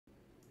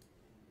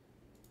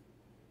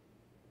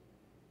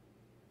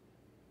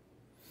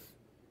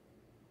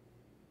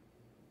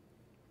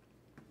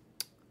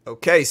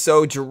Okay,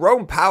 so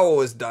Jerome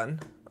Powell is done.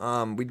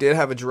 We did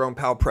have a Jerome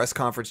Powell press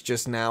conference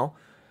just now,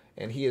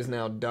 and he is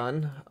now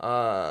done.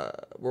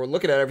 We're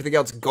looking at everything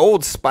else.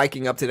 Gold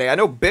spiking up today. I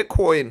know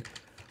Bitcoin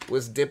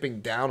was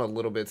dipping down a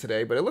little bit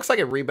today, but it looks like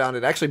it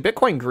rebounded. Actually,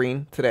 Bitcoin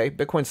green today.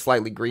 Bitcoin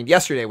slightly green.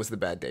 Yesterday was the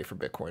bad day for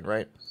Bitcoin,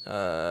 right?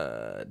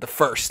 The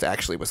first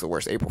actually was the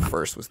worst. April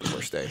 1st was the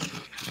worst day.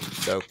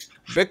 So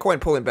Bitcoin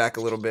pulling back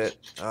a little bit.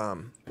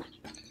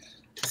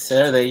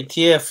 So the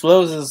ETF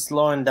flows is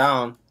slowing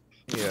down.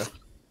 Yeah.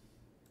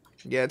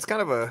 Yeah, it's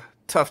kind of a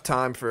tough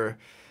time for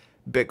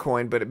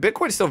Bitcoin, but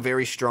Bitcoin is still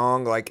very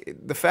strong. Like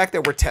the fact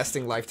that we're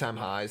testing lifetime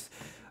highs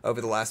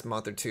over the last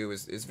month or two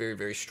is very,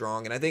 very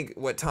strong. And I think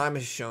what time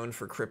has shown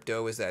for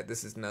crypto is that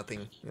this is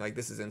nothing, like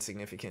this is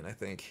insignificant, I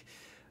think.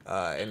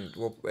 And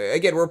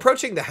again, we're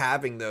approaching the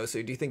halving though.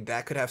 So do you think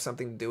that could have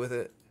something to do with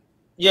it?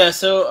 Yeah,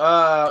 so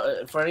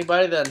for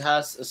anybody that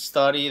has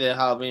studied the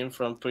halving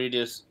from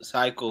previous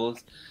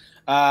cycles,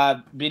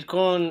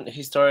 Bitcoin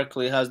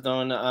historically has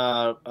done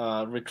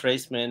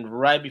retracement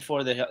right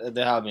before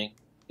the halving.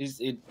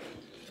 It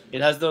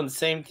has done the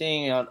same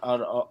thing on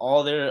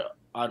all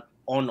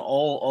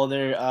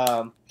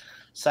other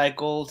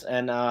cycles,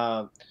 and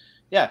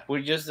yeah,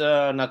 we're just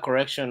in a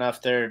correction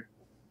after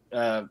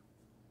uh,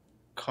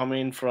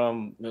 coming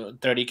from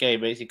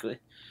 30K basically.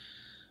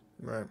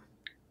 Right.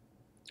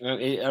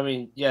 I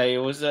mean, yeah, it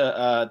was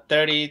a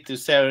 30 to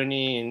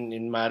 70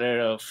 in matter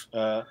of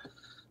a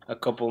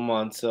couple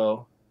months.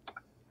 So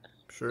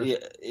Sure. yeah,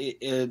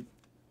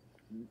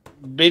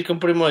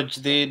 Bitcoin pretty much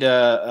did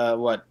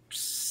what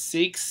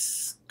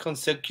 6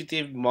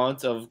 consecutive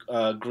months of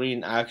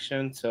green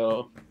action.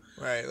 So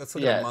Right. Let's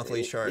look at a yeah,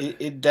 monthly chart.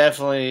 it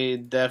definitely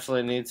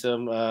needs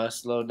some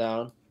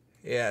slowdown.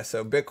 Yeah.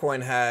 So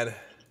Bitcoin had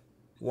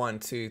one,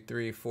 two,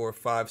 three, four,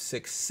 five,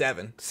 six,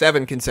 seven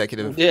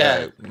consecutive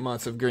Yeah,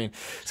 months of green.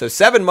 So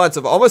 7 months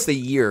of almost a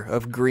year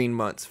of green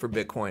months for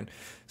Bitcoin.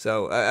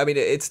 So I mean,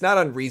 it's not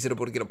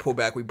unreasonable to get a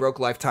pullback. We broke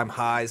lifetime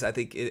highs. I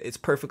think it's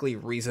perfectly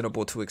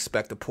reasonable to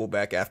expect a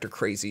pullback after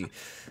crazy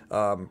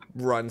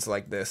runs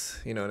like this.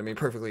 You know what I mean?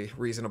 Perfectly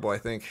reasonable, I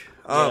think.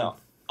 yeah.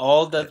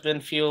 All that's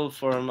been fueled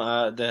from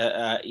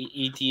the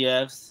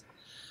ETFs.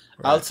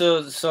 Right.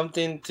 Also,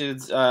 something to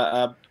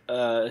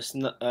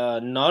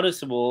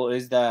noticeable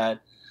is that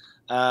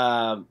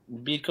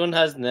Bitcoin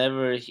has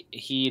never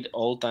hit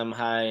all-time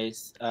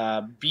highs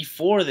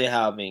before the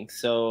halving.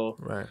 So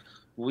Right.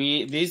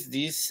 we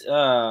this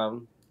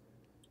a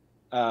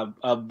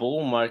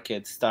bull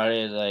market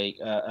started like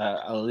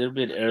a little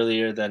bit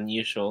earlier than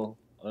usual.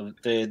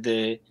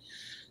 The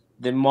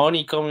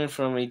money coming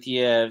from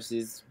ETFs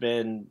has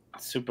been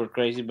super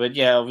crazy, but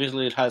yeah,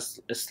 obviously it has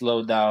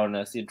slowed down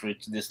as it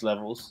reached these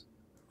levels.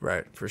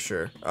 Right, for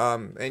sure.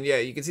 And yeah,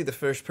 you can see the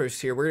first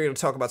post here. We're going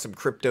to talk about some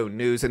crypto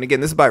news. And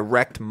again, this is by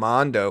Rect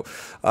Mondo.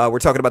 We're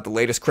talking about the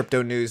latest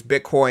crypto news.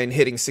 Bitcoin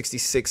hitting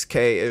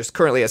 66K. It's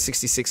currently at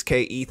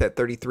 66K. ETH at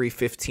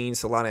 33.15.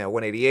 Solana at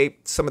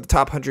 188. Some of the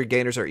top 100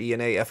 gainers are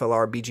ENA,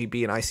 FLR,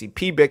 BGB, and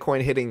ICP.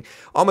 Bitcoin hitting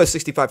almost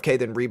 65K,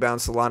 then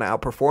rebounds. Solana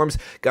outperforms.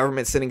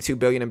 Government sending $2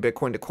 billion in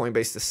Bitcoin to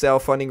Coinbase to sell.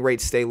 Funding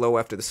rates stay low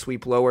after the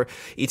sweep lower.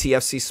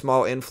 ETF see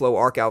small inflow,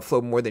 ARK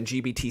outflow more than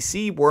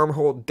GBTC.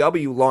 Wormhole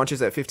W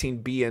launches at 15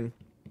 billion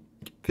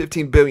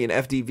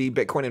FDV.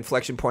 Bitcoin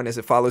inflection point as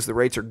it follows the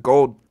rates, or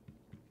gold.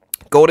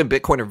 Gold and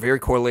Bitcoin are very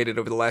correlated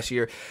over the last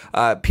year.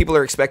 People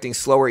are expecting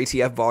slower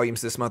ETF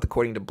volumes this month,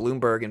 according to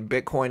Bloomberg. And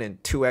Bitcoin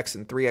and 2x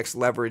and 3x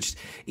leveraged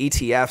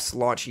ETFs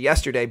launched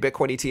yesterday.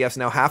 Bitcoin ETFs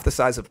now half the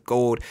size of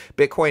gold.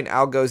 Bitcoin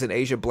algos in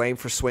Asia blamed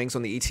for swings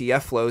on the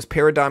ETF flows.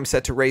 Paradigm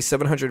set to raise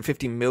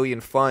 750 million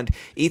fund.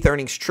 ETH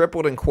earnings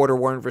tripled in quarter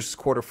 1 versus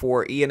quarter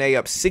 4. ENA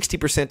up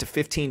 60% to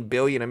 15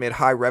 billion amid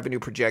high revenue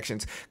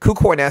projections.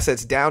 KuCoin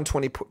assets down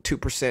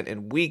 22%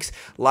 in weeks.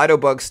 Lido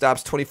bug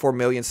stops 24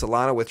 million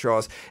Solana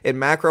withdrawals. In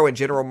macro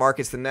and general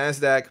markets, the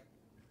Nasdaq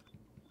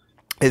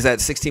is at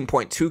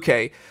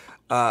 16.2K.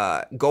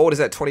 Gold is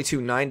at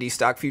 22.90.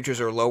 Stock futures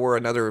are lower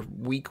another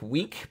week,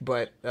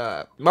 but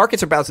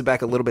markets are bouncing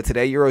back a little bit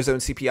today.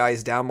 Eurozone CPI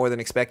is down more than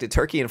expected.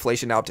 Turkey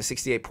inflation now up to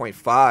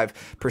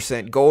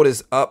 68.5%. Gold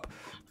is up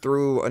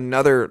through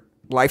another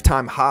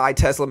lifetime high.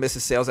 Tesla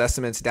misses sales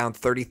estimates, down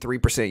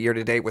 33% year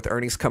to date with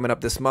earnings coming up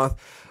this month.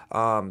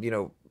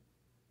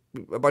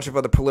 A bunch of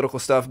other political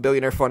stuff.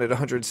 Billionaire funded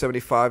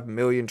 175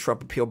 million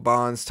Trump appeal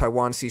bonds.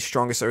 Taiwan sees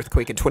strongest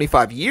earthquake in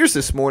 25 years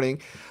this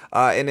morning.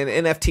 And in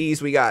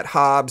NFTs, we got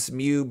Hobbs,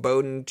 Mew,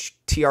 Bowden,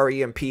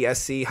 TRE, and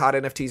PSC. Hot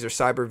NFTs are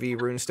Cyber V,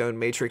 Runestone,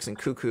 Matrix, and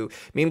Cuckoo.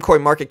 Meme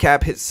coin market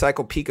cap hits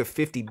cycle peak of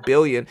 50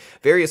 billion.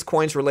 Various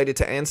coins related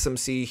to Ansem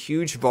see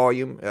huge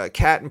volume.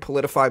 Cat and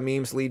Politify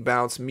memes lead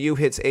bounce. Mew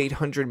hits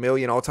 800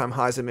 million all-time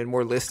highs amid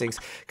more listings.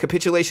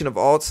 Capitulation of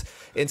alts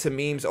into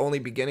memes only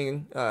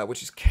beginning,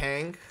 which is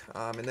Kang.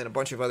 And then a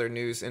bunch of other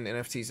news in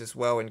NFTs as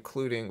well,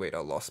 including, wait, I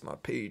lost my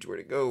page. Where'd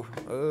it go?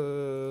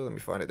 Let me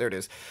find it. There it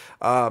is.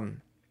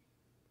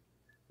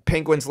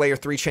 Penguin's Layer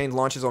 3 chain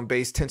launches on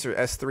base. Tensor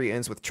S3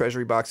 ends with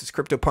treasury boxes.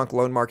 CryptoPunk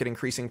loan market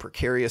increasing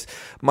precarious.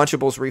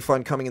 Munchables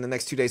refund coming in the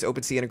next 2 days.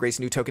 OpenSea integrates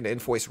new token to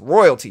invoice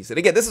royalties. And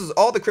again, this is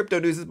all the crypto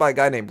news. This is by a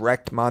guy named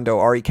Rektmando,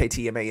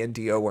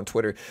 Rektmando on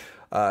Twitter,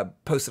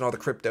 posting all the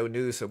crypto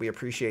news. So we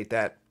appreciate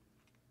that.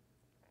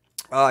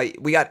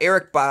 We got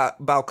Eric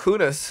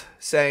Balkunas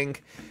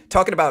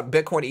talking about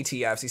Bitcoin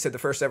ETFs. He said the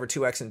first ever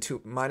 2x and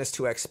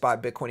 -2x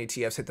spot Bitcoin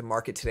ETFs hit the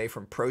market today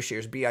from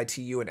ProShares,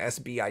 BITU, and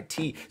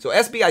SBIT. So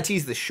SBIT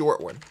is the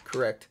short one,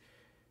 correct?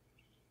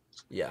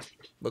 Yeah,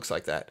 looks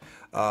like that.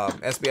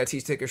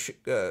 SBIT's ticker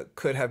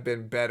could have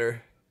been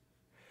better.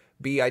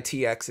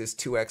 BITX is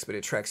 2x, but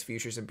it tracks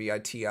futures, and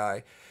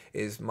BITI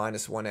is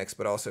 -1x,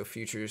 but also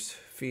futures.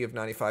 Fee of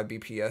 95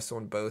 BPS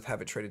on both.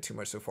 Haven't traded too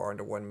much so far,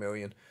 under 1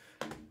 million.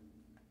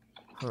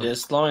 Yeah,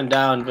 slowing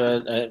down,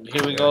 but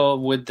here we go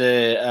with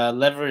the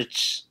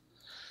leverage.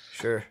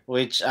 Sure.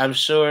 Which I'm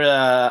sure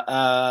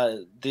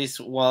this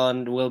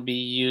one will be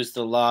used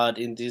a lot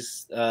in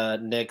this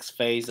next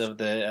phase of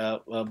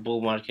the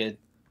bull market.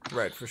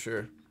 Right, for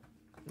sure.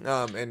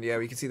 And yeah,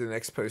 we can see the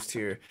next post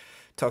here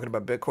talking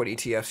about Bitcoin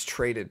ETFs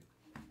traded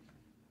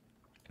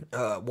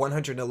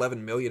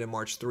 111 million in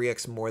March,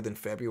 3x more than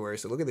February.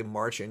 So look at the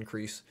March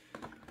increase.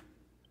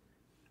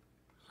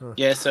 Huh.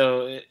 Yeah,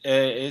 so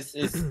it's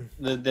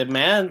the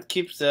demand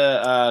keeps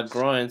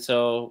growing.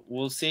 So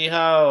we'll see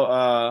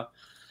how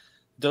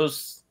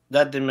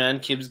that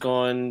demand keeps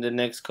going the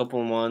next couple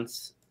of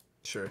months.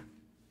 Sure.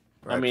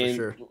 Right, I mean,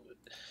 for sure.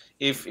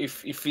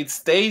 If it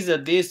stays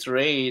at this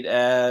rate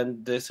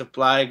and the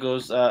supply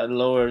goes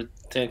lower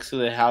thanks to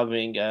the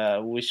halving,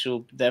 we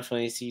should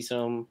definitely see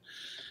some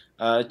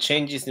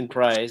changes in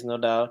price, no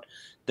doubt.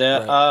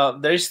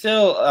 There's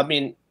still, I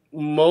mean,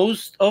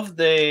 most of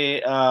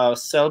the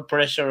sell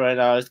pressure right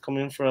now is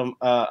coming from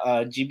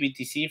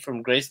GBTC,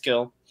 from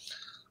Grayscale.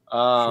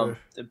 Sure.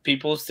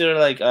 People still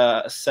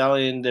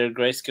selling their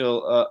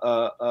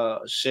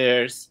Grayscale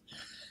shares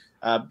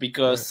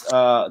because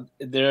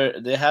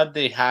they have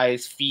the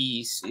highest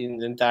fees in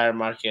the entire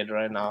market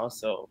right now.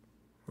 So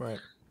right,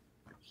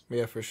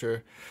 yeah, for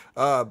sure.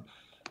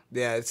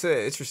 Yeah, it's an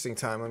interesting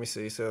time. Let me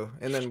see. So,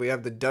 and then we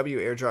have the W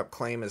airdrop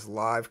claim is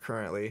live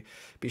currently.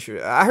 Be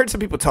sure. I heard some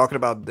people talking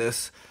about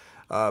this,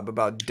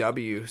 about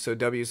W. So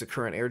W is the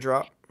current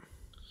airdrop.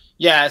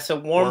 Yeah, it's a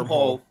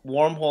wormhole.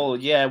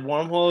 Yeah,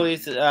 Wormhole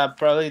is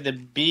probably the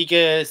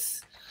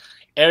biggest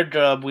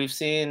airdrop we've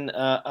seen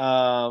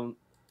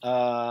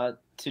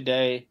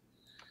today.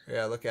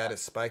 Yeah, look at it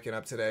spiking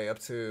up today, up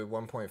to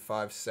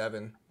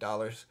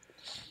 $1.57.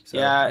 So,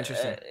 yeah,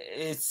 interesting.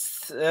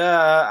 It's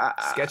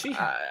sketchy.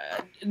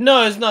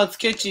 No, it's not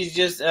sketchy. It's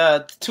just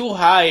too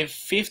high.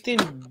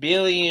 15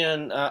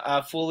 billion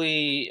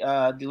fully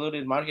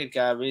diluted market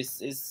cap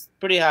is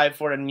pretty high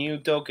for a new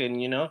token.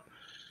 You know.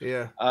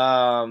 Yeah.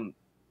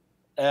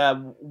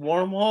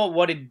 Wormhole,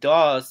 what it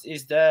does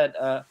is that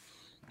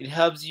it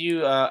helps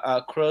you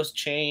cross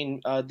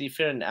chain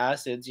different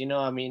assets. You know,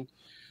 I mean.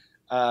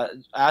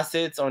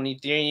 Assets on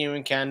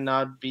Ethereum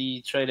cannot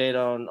be traded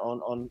on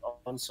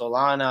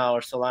Solana,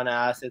 or Solana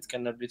assets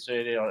cannot be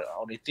traded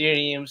on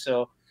Ethereum.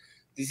 So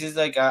this is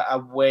like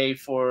a way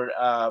for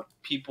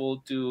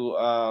people to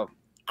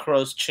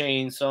cross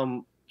chain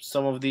some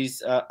of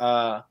these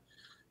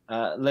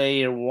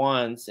layer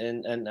ones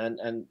and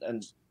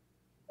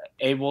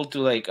able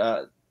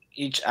to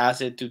each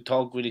asset to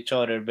talk with each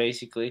other,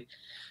 basically.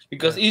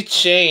 Because each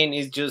chain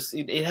is just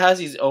it has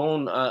its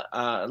own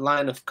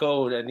line of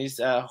code, and it's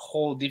a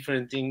whole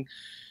different thing,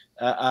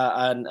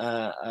 and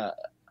a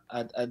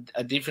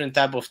different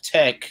type of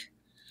tech.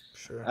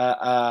 Sure.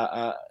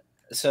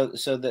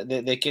 So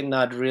they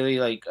cannot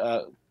really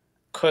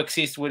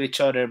coexist with each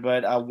other.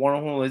 But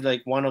Wormhole is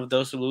like one of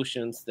those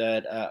solutions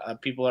that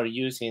people are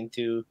using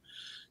to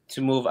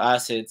move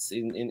assets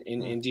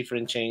in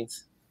different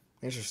chains.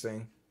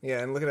 Interesting.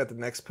 Yeah, and looking at the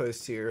next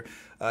post here,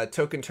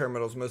 token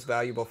terminals, most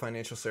valuable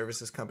financial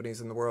services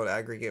companies in the world,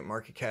 aggregate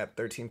market cap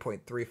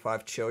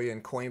 13.35 trillion.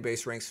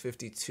 Coinbase ranks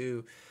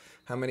 52.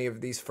 How many of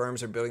these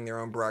firms are building their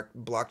own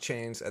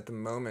blockchains at the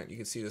moment? You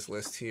can see this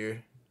list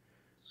here.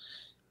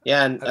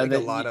 Yeah, and I think a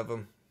lot of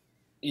them.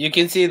 You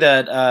can see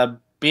that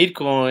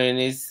Bitcoin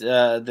is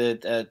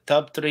the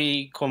top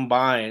 3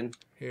 combined.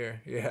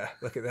 Here, yeah,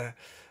 look at that.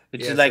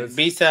 Which is like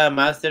Visa,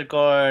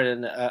 MasterCard,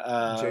 and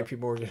JP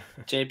Morgan.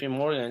 JP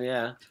Morgan,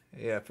 yeah.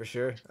 Yeah, for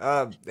sure.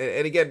 And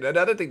again,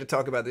 another thing to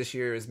talk about this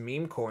year is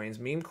meme coins.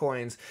 Meme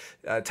coins,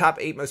 top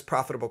 8 most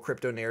profitable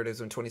crypto narratives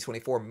in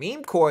 2024.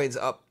 Meme coins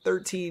up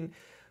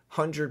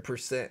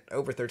 1,300%,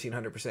 over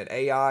 1,300%.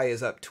 AI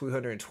is up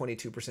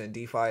 222%.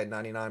 DeFi at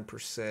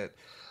 99%.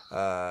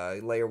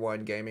 Layer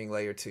 1 gaming,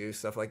 layer 2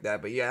 stuff like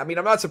that. But yeah, I mean,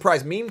 I'm not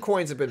surprised. Meme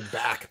coins have been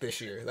back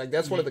this year. Like,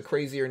 that's one of the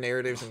crazier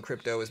narratives in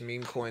crypto, is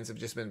meme coins have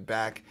just been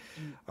back.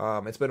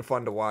 It's been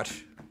fun to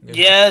watch.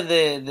 Yeah,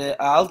 the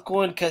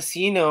altcoin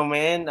casino,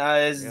 man,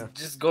 is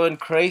just going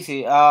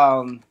crazy.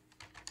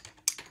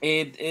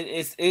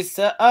 It's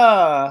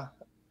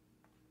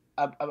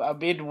a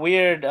bit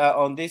weird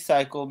on this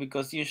cycle,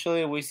 because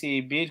usually we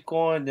see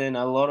Bitcoin, then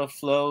a lot of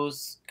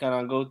flows kind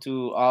of go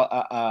to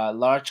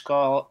large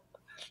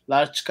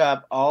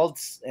cap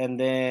alts, and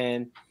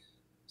then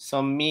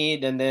some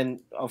mid, and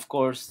then of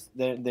course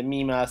the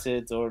meme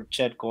assets or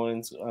chat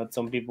coins,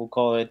 some people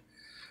call it.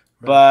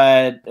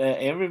 Right. But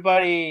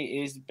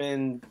everybody has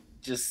been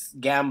just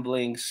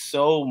gambling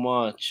so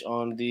much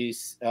on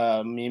these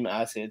meme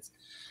assets.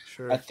 I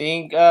Sure.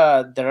 think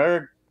there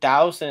are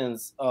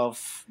thousands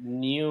of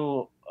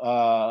new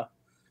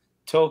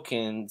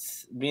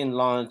tokens being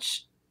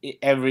launched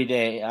every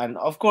day, and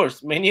of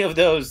course many of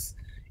those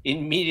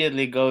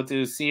immediately go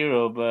to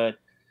zero, but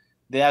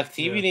the Yeah.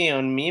 activity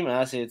on meme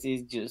assets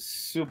is just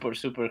super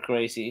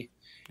crazy.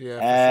 Yeah,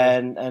 for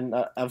sure. And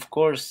of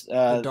course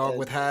The dog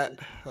with hat,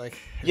 like,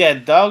 yeah,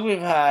 dog we've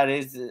had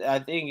is, I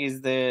think,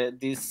 is the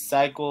this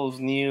cycle's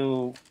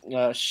new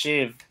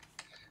shift.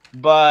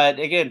 But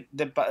again,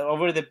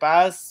 over the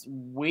past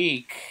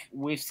week,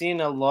 we've seen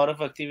a lot of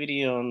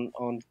activity on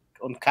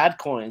cat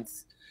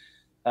coins.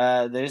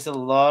 There's a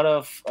lot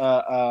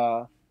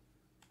uh,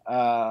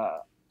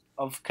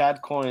 of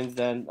cat coins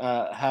that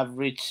have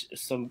reached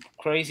some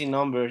crazy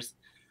numbers.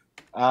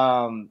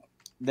 Um,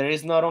 there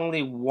is not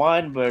only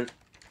one, but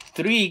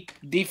three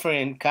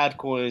different cat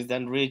coins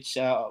that reach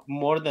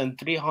more than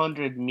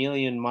 300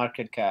 million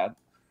market cap.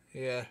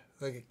 yeah,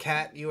 like a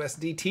cat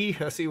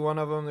USDT. I see one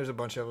of them. There's a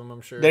bunch of them,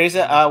 I'm There sure. is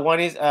a one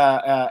is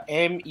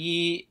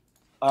MEOW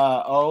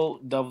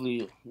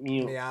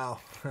Mew. Meow.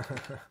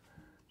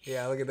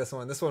 Yeah, look at this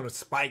one. This one was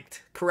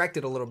spiked,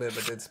 corrected a little bit,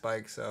 but did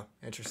spike. So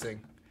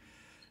interesting.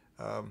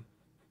 Um,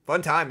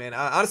 Fun time, man.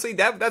 Honestly,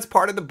 that's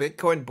part of the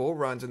Bitcoin bull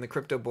runs and the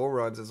crypto bull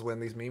runs is when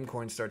these meme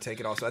coins start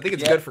taking off. So I think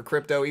it's Yeah, good for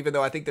crypto, even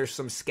though I think there's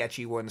some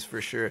sketchy ones for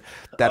sure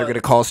that are uh, going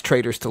to cause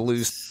traders to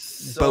lose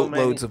so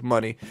boatloads many. of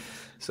money.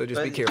 So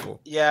just be But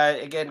careful. yeah,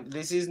 again,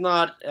 this is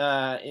not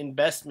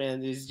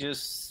investment. It's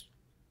just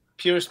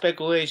pure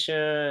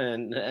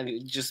speculation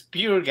and just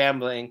pure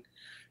gambling.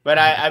 But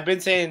I've been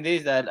saying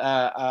this, that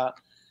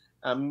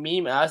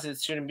meme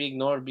assets shouldn't be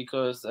ignored,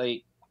 because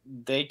like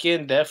they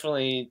can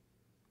definitely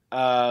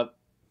uh,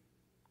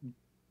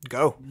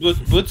 Go.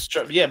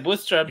 bootstrap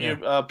Yeah.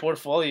 your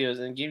portfolios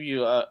and give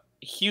you a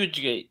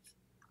huge gain.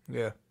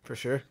 Yeah, for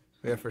sure.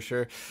 Yeah, for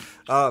sure.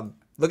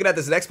 Looking at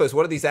this next post,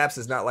 one of these apps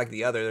is not like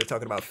the other. They're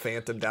talking about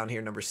Phantom down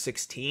here, number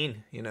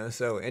 16.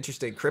 So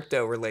interesting,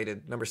 crypto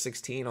related, number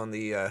 16 on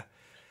the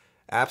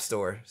App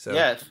Store. So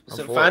Yeah, I'm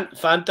so for it.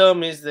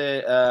 Phantom is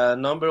the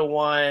number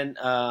one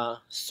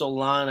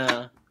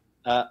Solana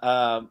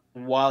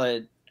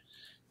wallet.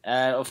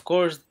 Of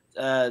course,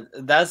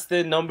 that's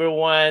the number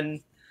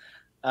one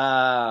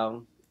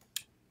um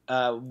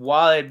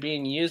wallet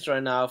being used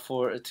right now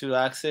for to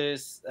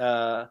access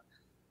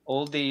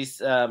all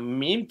these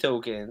meme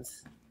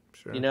tokens.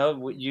 You Sure.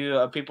 know,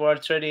 you people are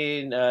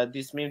trading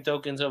these meme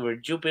tokens over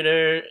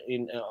Jupiter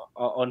in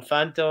on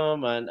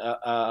Phantom, and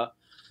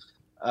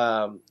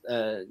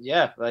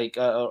yeah, like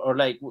or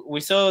like we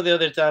saw the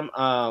other time,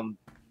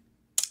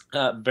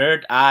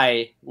 Bird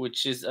Eye,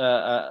 which is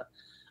an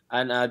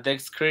deck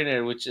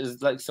screener, which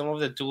is like some of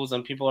the tools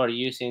and people are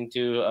using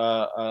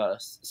to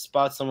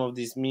spot some of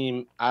these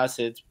meme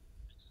assets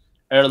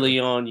Sure. early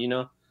on. You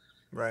know,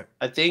 Right.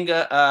 I think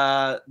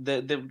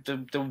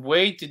the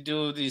way to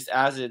do these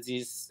assets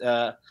is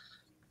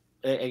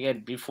again,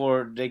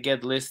 before they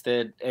get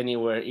listed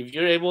anywhere. If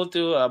you're able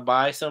to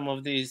buy some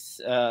of these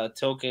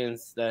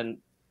tokens, then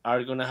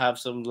are gonna have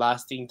some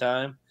lasting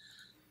time.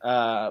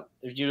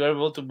 If you're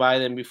able to buy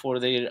them before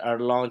they are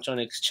launched on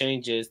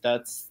exchanges,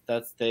 that's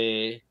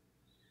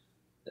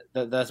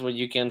when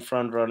you can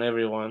front run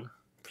everyone.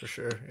 For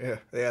sure. Yeah.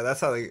 Yeah.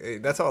 That's how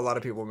a lot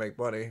of people make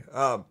money.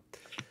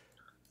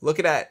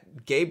 Looking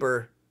at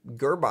Gaber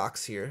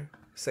Gerbox here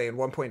saying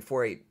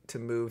 1.48 to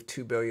move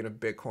 2 billion of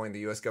Bitcoin. The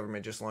U.S.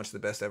 government just launched the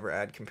best ever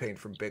ad campaign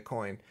for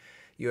Bitcoin.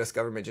 U.S.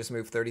 government just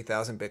moved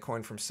 30,000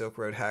 Bitcoin from Silk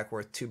Road hack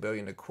worth 2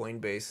 billion to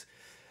Coinbase.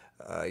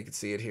 You can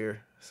see it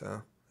here.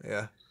 So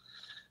yeah,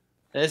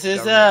 This is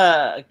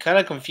government. kind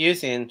of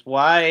confusing.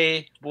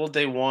 Why would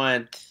they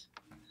want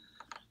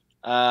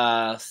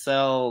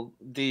sell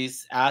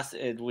this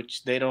asset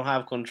which they don't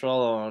have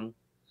control on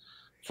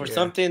for Yeah.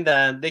 something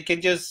that they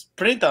can just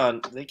print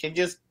on? They can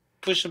just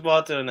push a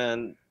button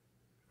and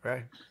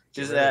Right. Get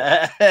just rid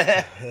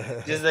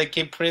of just it. like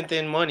keep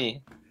printing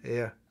money.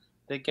 Yeah.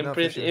 They can No, for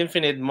print sure.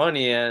 infinite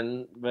money,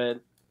 and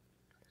but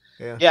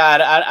Yeah.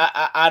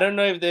 yeah, I don't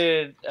know if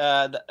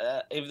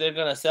they're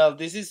gonna sell.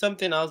 This is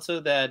something also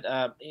that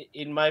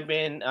it might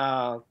been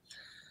um,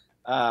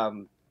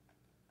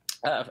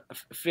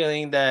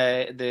 feeling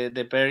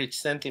the bearish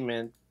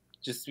sentiment,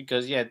 just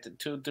because yeah,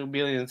 two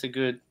billion is a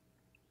good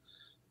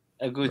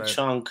Right.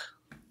 chunk.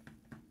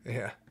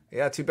 Yeah.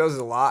 Yeah. 2 bills is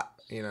a lot.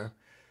 And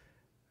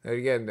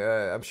again,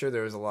 I'm sure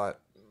there was a lot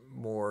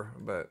more,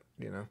 but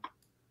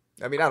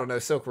I mean, I don't know.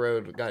 Silk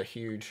Road got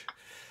huge,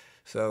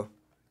 so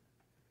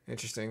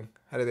Interesting.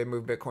 How do they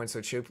move Bitcoin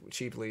so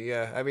cheaply?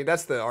 Yeah, I mean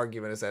that's the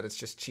argument, is that it's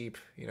just cheap.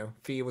 You know,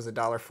 fee was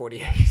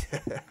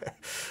 $1.48.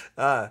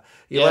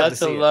 You Yeah, love to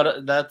see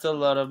it, that's a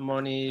lot of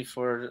money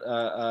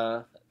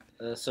for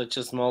such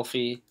a small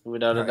fee,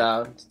 without a right?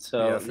 doubt. Yeah,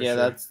 So for yeah,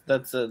 sure.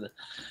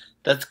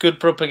 that's good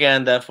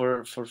propaganda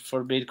for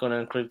Bitcoin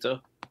and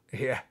crypto.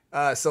 Yeah.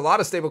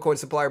 Solana stablecoin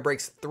supplier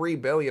breaks 3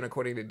 billion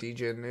according to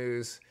DGen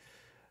News.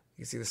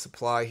 You can see the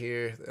supply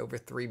here, over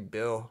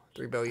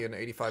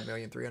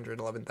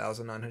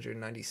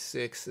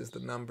 3,085,311,996 is the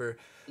number.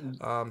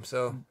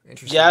 So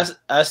interesting. Yes,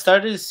 I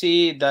started to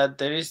see that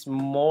there is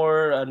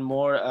more and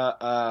more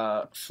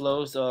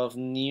flows of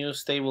new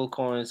stable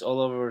coins all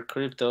over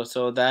crypto.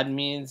 So that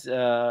means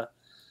there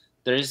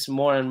is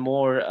more and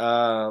more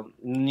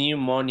new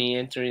money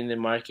entering the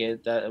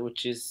market, that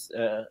which is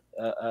a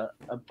Yeah,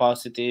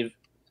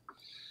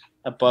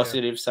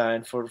 positive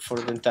sign for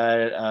the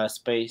entire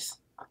space.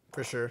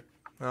 for sure.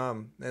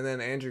 And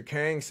then Andrew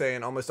Kang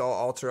saying almost all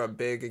alts are up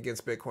big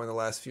against Bitcoin the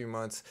last few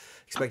months,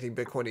 expecting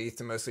Bitcoin to ETH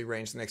to mostly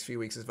range the next few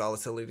weeks as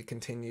volatility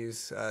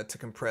continues to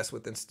compress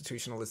with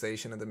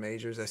institutionalization of the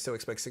majors. I still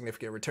expect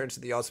significant returns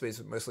to the alt space,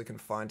 but mostly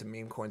confined to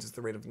meme coins as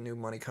the rate of new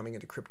money coming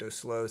into crypto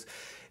slows.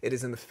 It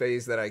is in the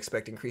phase that I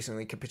expect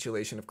increasingly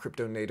capitulation of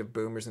crypto native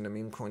boomers into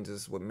meme coins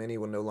is what many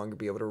will no longer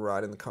be able to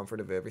ride in the comfort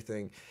of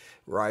everything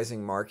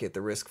rising market.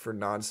 The risk for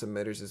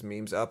non-submitters is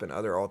memes up and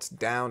other alts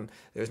down.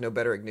 There's no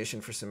better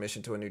ignition for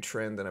submission to a new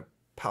trend than a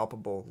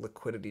palpable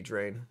liquidity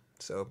drain.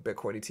 So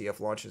Bitcoin ETF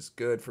launch is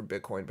good for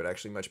Bitcoin, but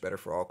actually much better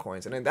for all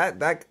coins. And then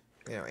that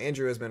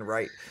Andrew has been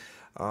right.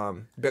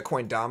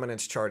 Bitcoin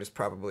dominance chart is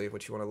probably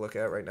what you want to look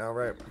at right now,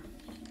 right?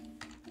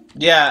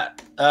 Yeah,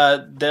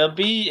 there'll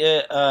be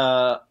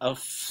a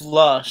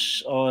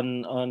flush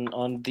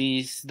on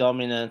these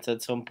dominants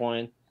at some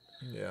point.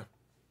 Yeah.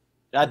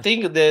 I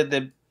think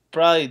the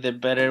probably the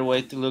better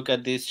way to look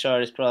at this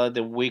chart is probably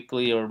the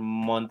weekly or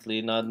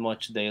monthly, not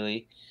much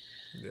daily.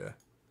 Yeah.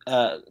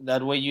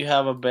 That way you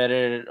have a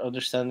better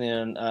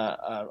understanding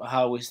on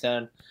how we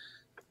stand.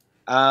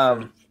 Sure.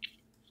 Um,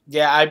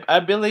 yeah, I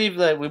believe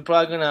that we're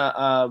probably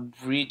gonna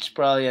reach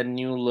probably a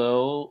new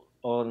low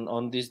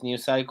on this new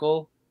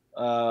cycle.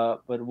 But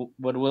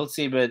we'll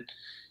see. But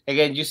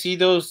again, you see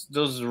those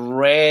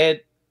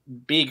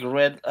big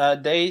red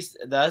days.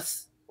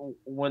 That's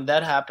when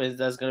that happens.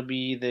 That's gonna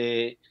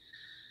be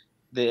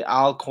the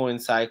altcoin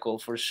cycle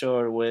for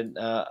sure. When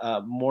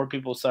more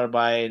people start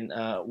buying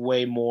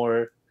way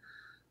more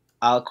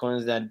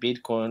altcoins than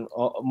Bitcoin.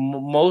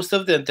 Most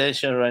of the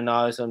attention right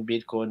now is on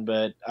Bitcoin,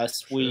 but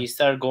as we Sure.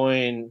 start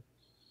going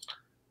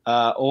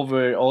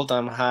over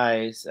all-time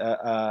highs,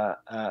 we're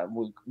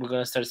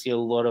gonna start seeing a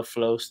lot of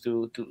flows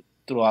to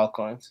through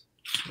altcoins,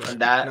 Right. and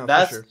No,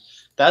 for sure.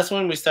 that's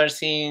when we start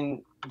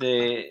seeing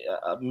the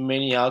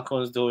many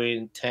altcoins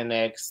doing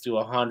 10x to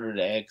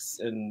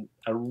 100x in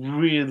a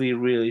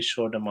really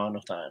short amount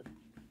of time.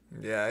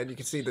 Yeah, and you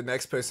can see the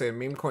next post saying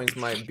meme coins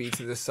might be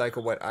to this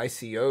cycle what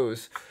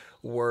ICOs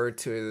were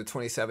to the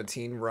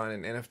 2017 run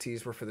and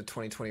NFTs were for the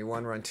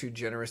 2021 run. Two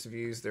generous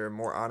views. They're a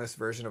more honest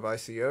version of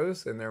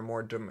ICOs and they're a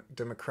more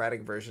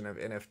democratic version of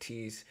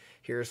NFTs.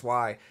 Here's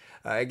why.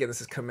 Again,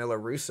 this is Camilla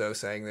Russo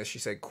saying this. She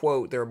said,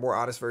 quote, they're a more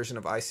honest version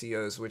of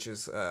ICOs, which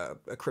is a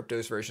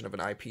crypto's version of an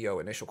IPO,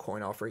 initial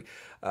coin offering.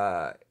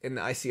 In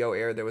the ICO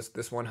era, there was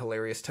this one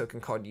hilarious token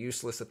called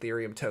Useless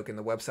Ethereum Token.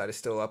 The website is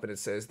still up and it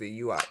says the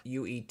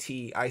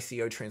UET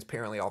ICO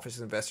transparently offers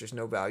investors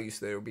no value,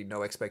 so there will be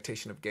no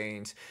expectation of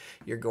gains.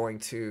 You're going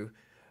to,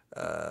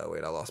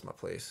 wait, I lost my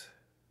place.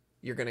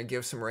 You're going to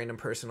give some random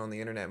person on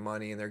the internet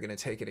money and they're going to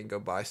take it and go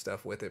buy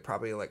stuff with it.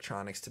 Probably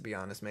electronics, to be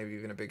honest. Maybe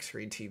even a big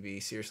screen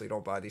TV. Seriously,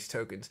 don't buy these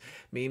tokens.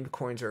 Meme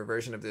coins are a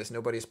version of this.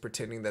 Nobody's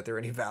pretending that they're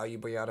any value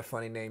beyond a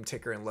funny name,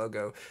 ticker, and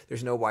logo.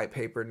 There's no white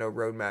paper, no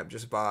roadmap,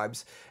 just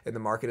vibes. And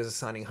the market is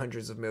assigning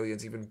hundreds of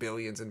millions, even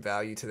billions in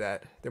value to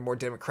that. They're more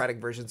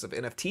democratic versions of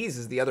NFTs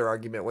is the other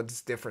argument.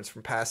 What's difference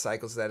from past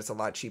cycles is that it's a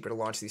lot cheaper to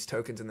launch these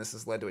tokens, and this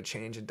has led to a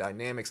change in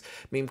dynamics.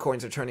 Meme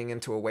coins are turning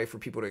into a way for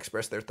people to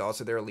express their thoughts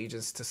or their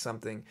allegiance to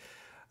something.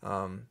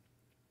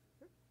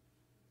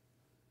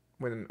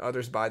 When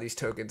others buy these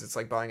tokens, it's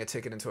like buying a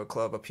ticket into a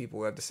club of people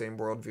who have the same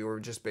worldview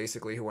or just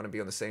basically who want to be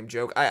on the same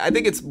joke. I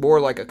think it's more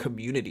like a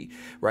community,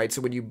 right?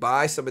 So when you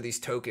buy some of these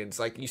tokens,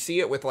 like you see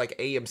it with like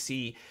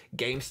AMC,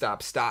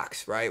 GameStop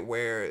stocks, right?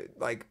 Where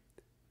like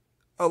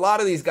a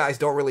lot of these guys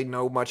don't really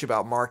know much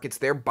about markets.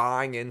 They're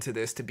buying into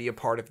this to be a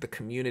part of the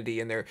community,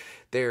 and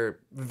they're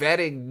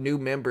vetting new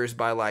members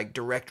by like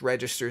direct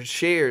registered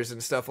shares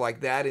and stuff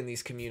like that in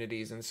these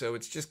communities. And so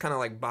it's just kind of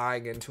like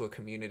buying into a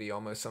community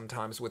almost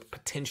sometimes with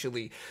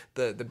potentially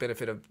the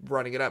benefit of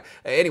running it up.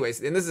 Anyways,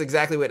 and this is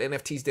exactly what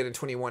NFTs did in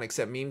 21,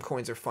 except meme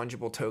coins are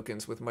fungible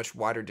tokens with much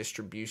wider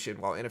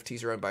distribution. While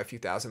NFTs are owned by a few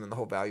thousand and the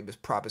whole value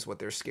prop is what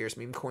they're scarce,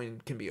 meme coin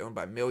can be owned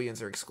by millions.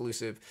 They're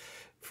exclusive.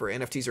 For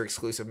NFTs are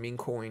exclusive, meme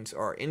coins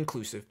are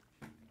inclusive.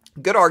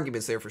 good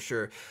arguments there for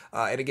sure.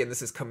 And again,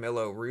 this is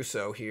Camilo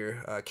Russo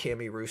here.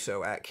 Cami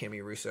Russo at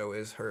Cami Russo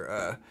is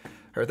her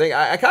thing.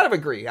 I kind of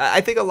agree.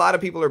 I think a lot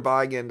of people are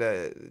buying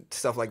into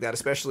stuff like that,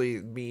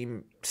 especially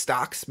meme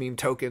stocks, meme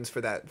tokens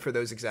for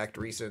those exact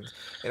reasons.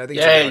 And I think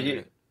it's a good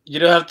argument. You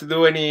don't have to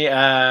do any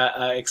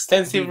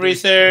extensive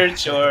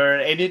research or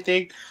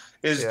anything.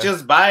 It's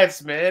just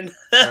vibes, man.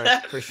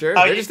 For sure.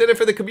 They're just in it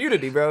for the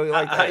community, bro.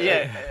 Like that.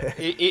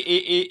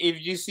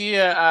 If you see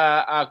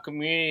a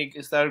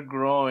community start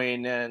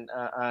growing and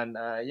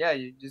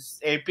you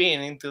just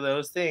aping into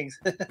those things.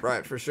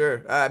 Right, for sure.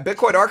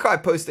 Bitcoin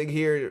Archive posting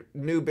here,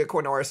 new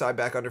Bitcoin RSI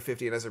back under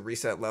 50 and as a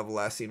reset level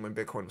last seen when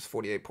Bitcoin was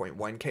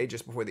 48.1K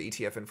just before the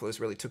ETF inflows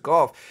really took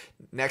off.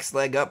 Next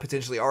leg up,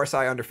 potentially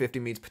RSI under 50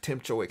 means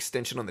potential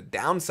extension on the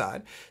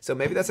downside. So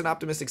maybe that's an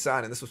optimistic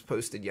sign, and this was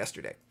posted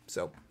yesterday.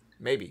 So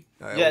maybe.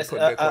 Yes,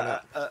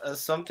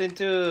 something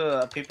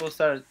to people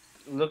start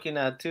looking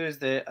at too is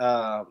the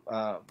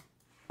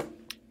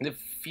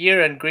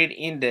fear and greed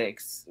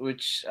index,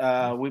 which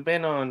we've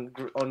been on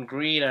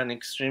greed and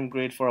extreme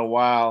greed for a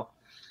while.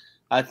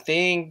 I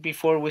think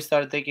before we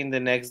start taking the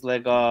next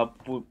leg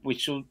up, we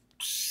should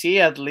see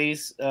at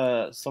least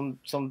some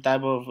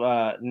type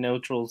of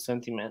neutral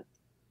sentiment,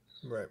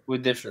 right?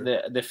 With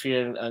the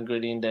fear and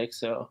greed index.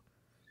 So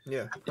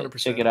yeah, 100%.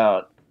 Check it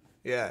out.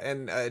 Yeah,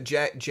 and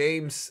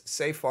James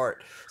Safart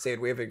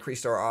saying we have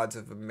increased our odds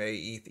of a May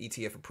ETH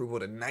ETF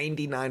approval to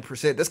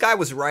 99%. This guy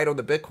was right on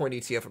the Bitcoin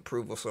ETF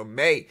approval, so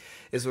May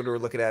is when we're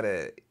looking at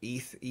a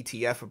ETH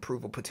ETF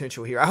approval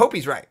potential here. I hope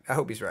he's right.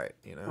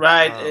 You know,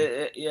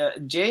 right? Yeah,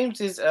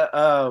 James is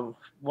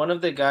one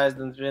of the guys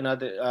that's been at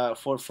the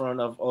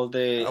forefront of all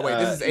the. Oh wait,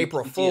 this is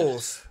April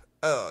Fools.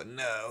 Oh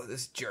no,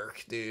 this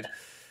jerk, dude.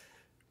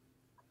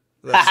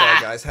 Sorry,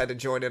 guys. Had to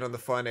join in on the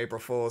fun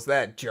April Fools.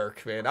 That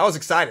jerk, man. I was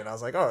excited. I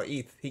was like, oh,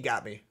 ETH, he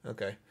got me.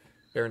 Okay.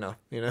 Fair enough,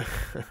 you know.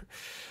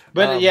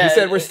 But he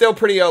said we're still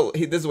pretty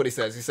this is what he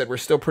says. He said we're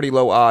still pretty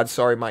low odds.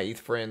 Sorry, my ETH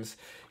friends.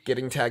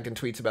 Getting tagged in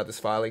tweets about this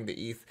filing,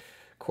 the ETH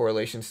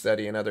correlation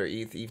study, and other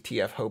ETH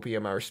ETF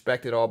hopium. I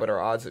respect it all, but our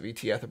odds of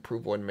ETF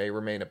approval in May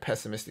remain a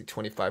pessimistic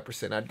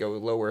 25%. I'd go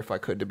lower if I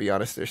could, to be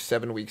honest. There's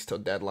 7 weeks till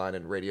deadline,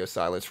 and radio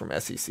silence from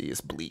SEC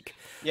is bleak.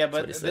 Yeah,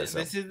 but this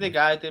is the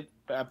guy to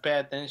pay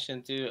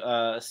attention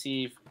to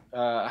see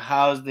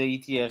how's the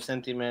ETF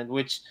sentiment,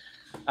 which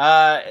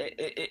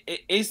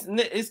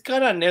it's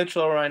kind of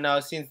neutral right now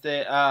since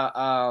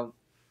the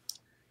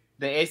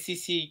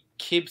SEC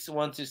keeps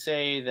want to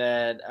say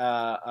that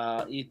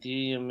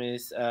Ethereum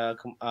is a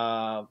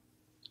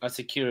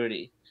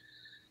security,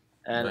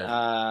 and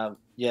right.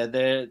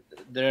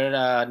 There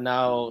are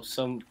now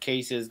some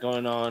cases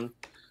going on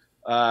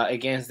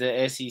against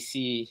the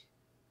SEC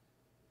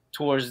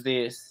towards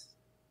this,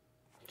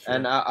 sure.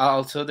 And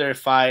also their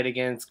fight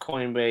against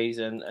Coinbase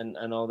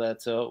and all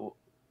that. So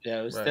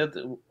yeah, it's right.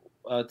 Still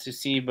to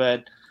see,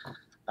 but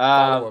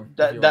that's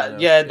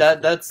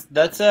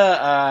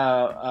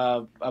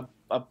a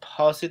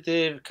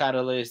positive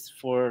catalyst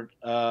for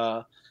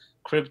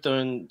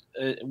crypto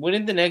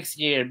within the next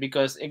year,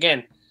 because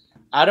again,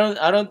 I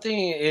don't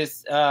think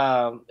it's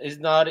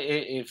not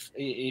if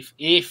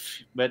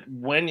but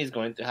when it's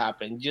going to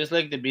happen, just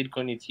like the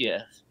Bitcoin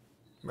ETF.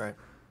 Right,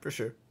 for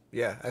sure.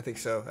 Yeah, I think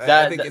so.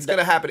 I think it's going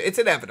to happen. It's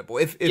inevitable.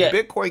 If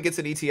Bitcoin gets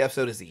an ETF,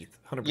 so does ETH.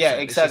 100%. Yeah,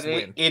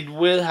 exactly. It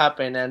will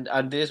happen,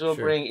 and this will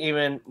bring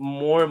even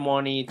more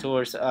money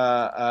towards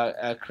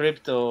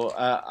crypto.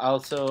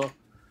 Also,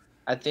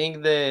 I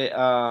think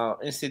the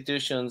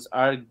institutions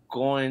are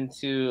going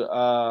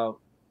to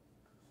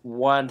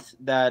want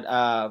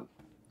that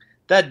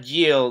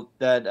yield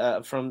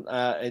that from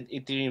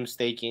Ethereum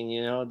staking.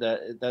 You know,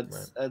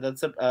 that's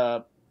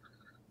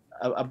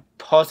a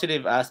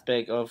positive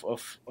aspect of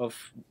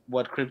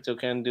what crypto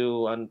can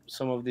do and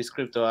some of these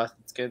crypto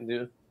assets can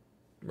do.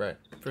 Right,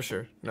 for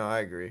sure. No, I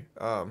agree.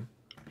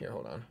 Here,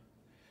 hold on.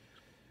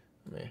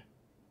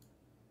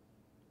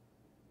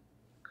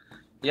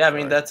 Yeah, I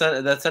mean that's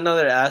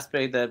another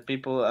aspect that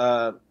people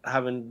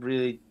haven't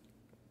really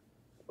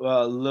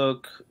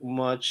look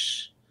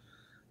much.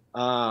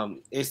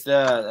 It's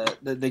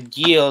the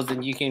yields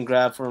that you can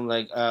grab from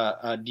like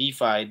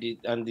DeFi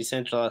and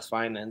decentralized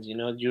finance. You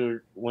know,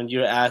 when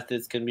your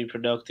assets can be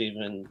productive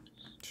and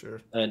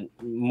and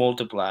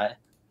multiply.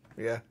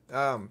 Yeah,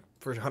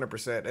 for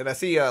 100%. And I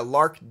see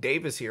Lark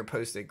Davis here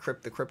posted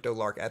the Crypto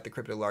Lark at the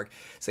Crypto Lark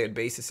saying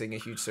Base is seeing a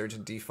huge surge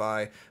in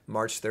DeFi.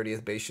 March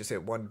 30th, Base just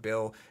hit $1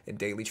 billion in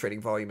daily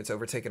trading volume. It's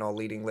overtaken all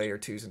leading layer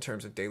 2s in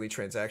terms of daily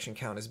transaction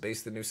count. Is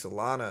Base the new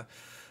Solana?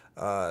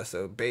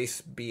 So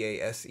Base,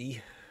 BASE.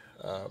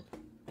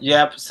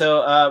 Yep.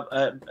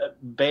 So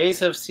Base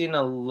have seen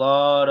a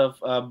lot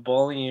of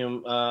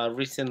volume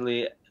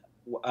recently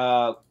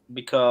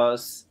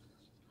because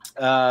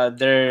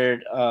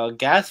their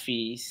gas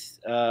fees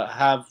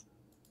have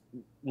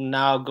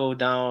now go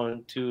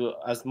down to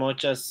as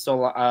much as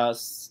the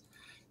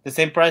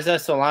same price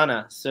as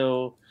Solana.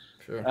 So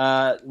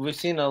we've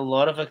seen a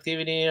lot of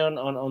activity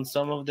on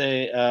some of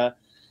the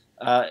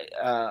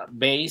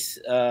Base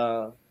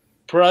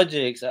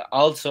projects.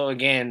 Also,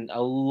 again,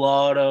 a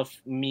lot of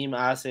meme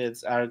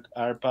assets are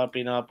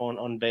popping up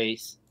on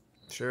base.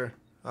 Sure.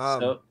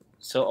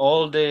 So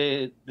all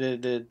the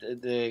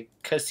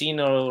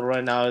casino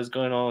right now is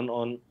going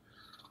on.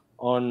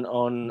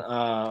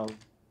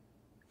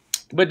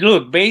 But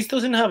look, base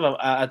doesn't have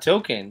a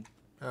token.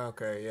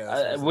 Okay, yeah. That's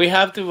what I was We thinking.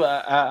 have to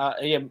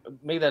yeah,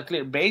 make that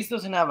clear. Base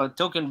doesn't have a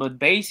token, but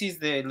Base is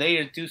the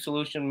layer 2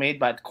 solution made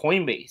by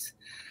Coinbase.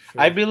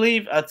 I Sure.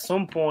 believe at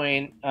some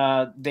point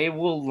they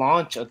will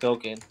launch a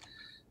token,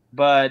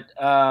 but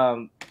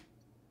at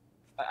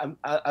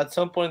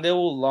some point they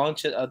will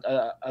launch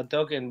a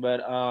token, but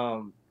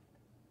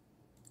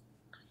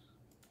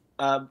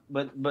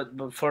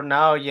for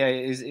now, yeah,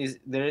 is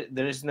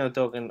there is no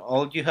token.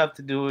 All you have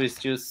to do is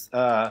just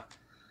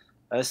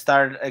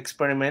start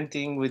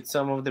experimenting with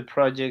some of the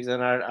projects that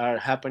are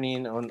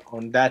happening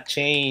on that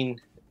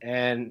chain,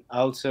 and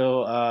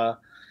also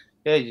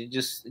yeah, you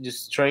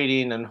just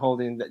trading and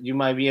holding that you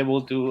might be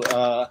able to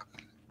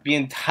be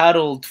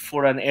entitled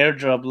for an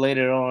airdrop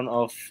later on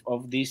of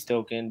this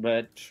token.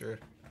 But Sure.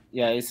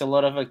 yeah, it's a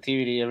lot of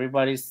activity.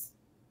 Everybody's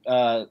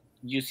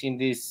using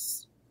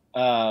this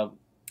uh,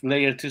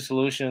 layer 2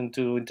 solution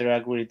to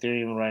interact with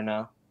Ethereum right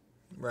now.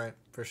 Right,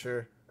 for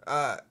sure.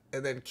 And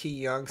then Key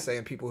Young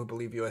saying people who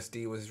believe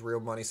USD was real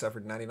money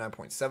suffered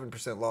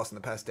 99.7% loss in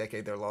the past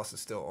decade. Their loss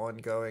is still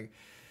ongoing.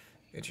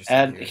 Interesting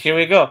And here. here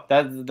we go.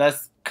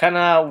 That's kind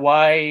of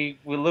why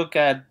we look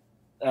at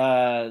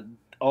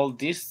all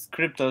this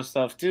crypto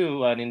stuff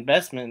too, and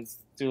investments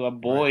to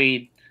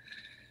avoid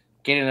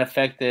getting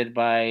affected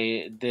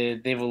by the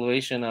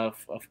devaluation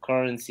of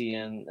currency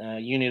and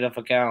unit of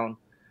account.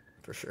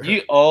 For sure.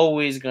 You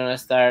always gonna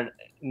start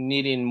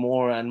needing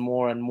more and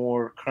more and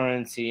more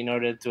currency in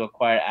order to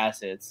acquire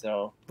assets.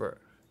 So For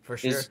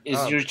sure.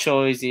 it's your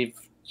choice if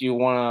you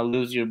want to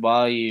lose your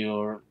value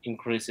or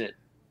increase it.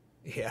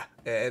 Yeah,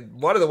 and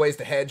one of the ways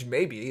to hedge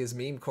maybe is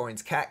meme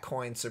coins. Cat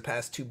coins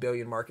surpassed 2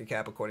 billion market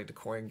cap according to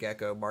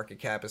CoinGecko. Market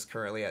cap is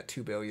currently at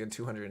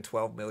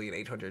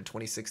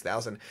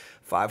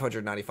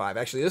 2,212,826,595.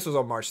 Actually, this was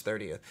on March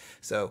 30th.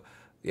 So,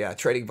 yeah,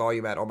 trading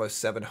volume at almost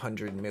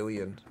 700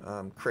 million.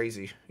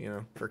 Crazy,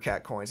 for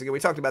cat coins. Again, we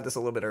talked about this a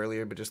little bit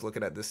earlier, but just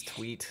looking at this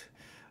tweet.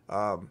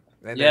 And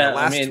then the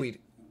last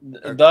tweet.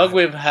 The dog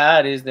we've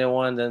had is the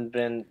one that's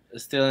been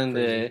still in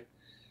the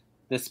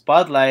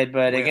spotlight,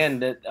 but again,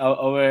 that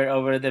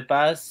over the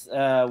past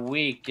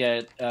week,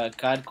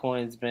 cat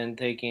coin's been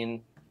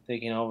taking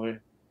over.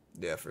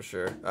 Yeah, for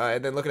sure.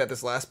 And then looking at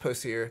this last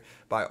post here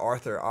by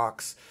Arthur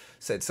Ox,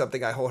 said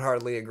something I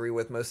wholeheartedly agree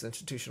with. Most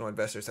institutional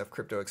investors have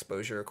crypto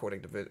exposure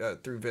according to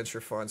through venture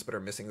funds, but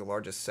are missing the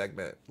largest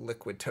segment,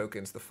 liquid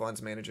tokens. The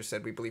fund's manager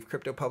said, we believe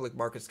crypto public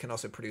markets can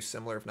also produce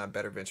similar, if not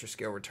better, venture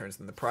scale returns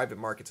than the private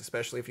markets,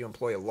 especially if you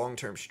employ a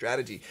long-term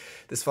strategy.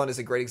 This fund is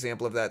a great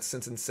example of that.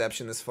 Since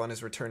inception, this fund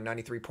has returned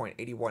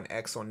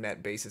 93.81x on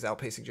net basis,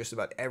 outpacing just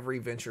about every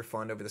venture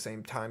fund over the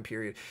same time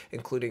period,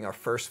 including our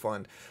first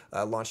fund,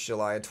 launched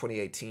July of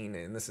 2018.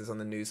 And this is on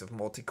the news of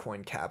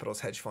Multicoin Capital's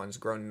hedge funds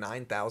grown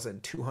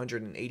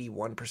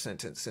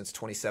 9,281% since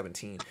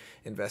 2017.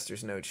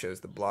 Investors note shows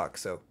the block.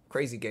 So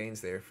crazy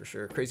gains there for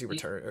sure. Crazy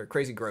return or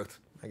crazy growth,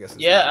 I guess.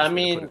 Yeah, I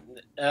mean,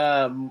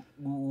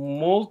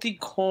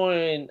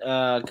 Multicoin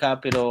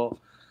Capital,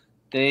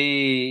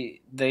 they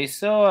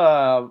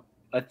saw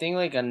I think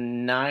like a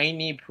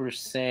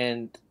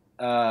 90%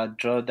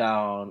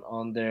 drawdown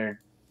on their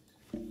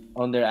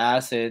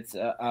assets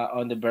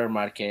on the bear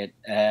market,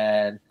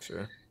 and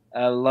sure.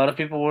 A lot of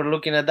people were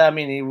looking at that. I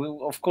mean,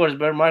 of course,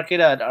 bear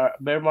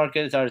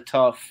markets are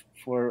tough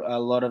for a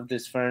lot of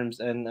these firms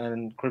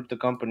and crypto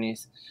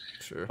companies.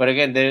 Sure. But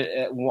again,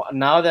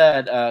 now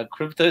that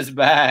crypto is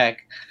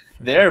back,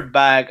 they're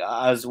back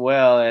as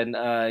well, and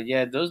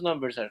yeah, those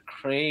numbers are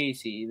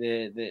crazy.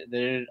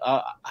 They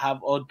have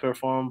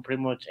outperformed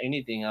pretty much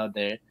anything out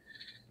there.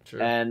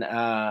 Sure. And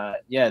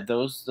yeah,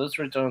 those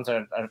returns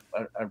are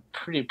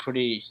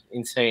pretty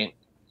insane.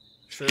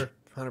 Sure.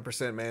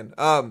 100%, man.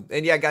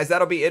 And yeah, guys,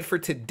 that'll be it for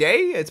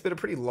today. It's been a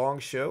pretty long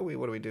show.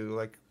 What do we do?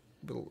 Like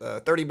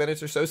 30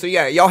 minutes or so. So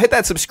yeah, y'all hit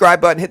that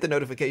subscribe button, hit the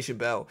notification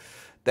bell.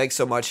 Thanks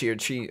so much here,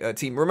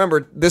 team.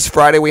 Remember, this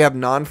Friday we have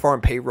non-farm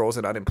payrolls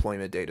and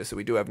unemployment data. So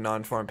we do have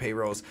non-farm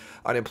payrolls,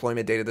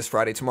 unemployment data this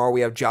Friday. Tomorrow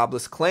we have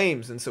jobless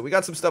claims. And so we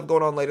got some stuff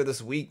going on later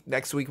this week.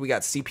 Next week we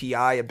got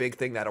CPI, a big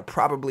thing that'll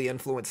probably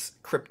influence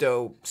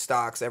crypto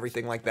stocks,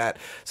 everything like that.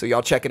 So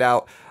y'all check it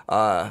out.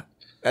 There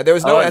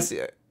was no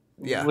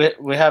yeah.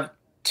 We have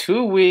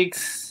 2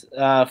 weeks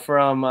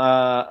from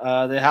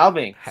the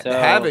halving. So the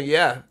halving,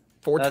 yeah,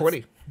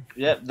 420.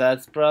 Yep,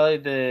 that's probably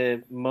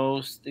the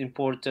most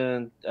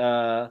important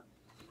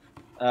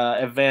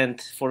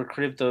event for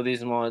crypto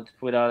this month,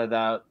 without a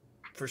doubt.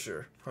 For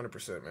sure,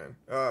 100%, man.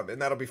 And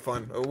that'll be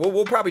fun.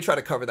 We'll probably try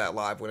to cover that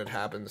live when it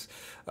happens,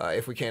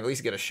 if we can at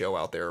least get a show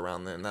out there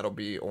around then. That'll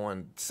be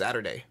on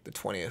Saturday, the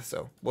 20th.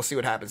 So we'll see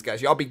what happens,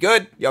 guys. Y'all be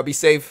good. Y'all be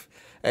safe.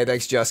 Hey,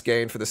 thanks, Just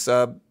Gain, for the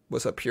sub.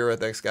 What's up, Pura?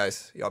 Thanks,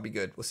 guys. Y'all be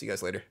good. We'll see you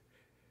guys later.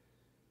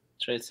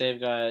 Trade safe,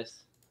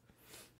 guys.